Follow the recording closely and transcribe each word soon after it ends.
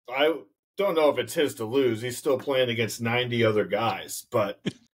I don't know if it's his to lose. He's still playing against 90 other guys, but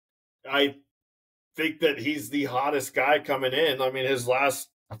I think that he's the hottest guy coming in. I mean, his last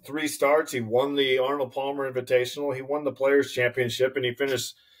 3 starts, he won the Arnold Palmer Invitational, he won the Players Championship, and he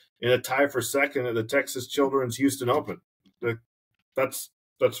finished in a tie for second at the Texas Children's Houston Open. That's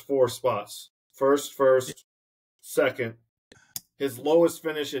 4 spots. First, second. His lowest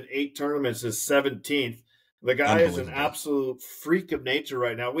finish in 8 tournaments is 17th. The guy is an absolute freak of nature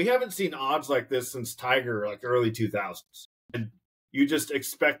right now. We haven't seen odds like this since Tiger, like early 2000s. And you just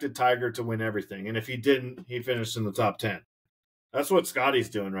expected Tiger to win everything. And if he didn't, he finished in the top 10. That's what Scottie's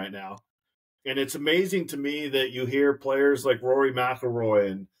doing right now. And it's amazing to me that you hear players like Rory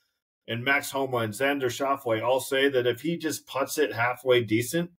McIlroy and Max Homa and Xander Schauffele all say that if he just putts it halfway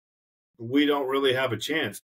decent, we don't really have a chance.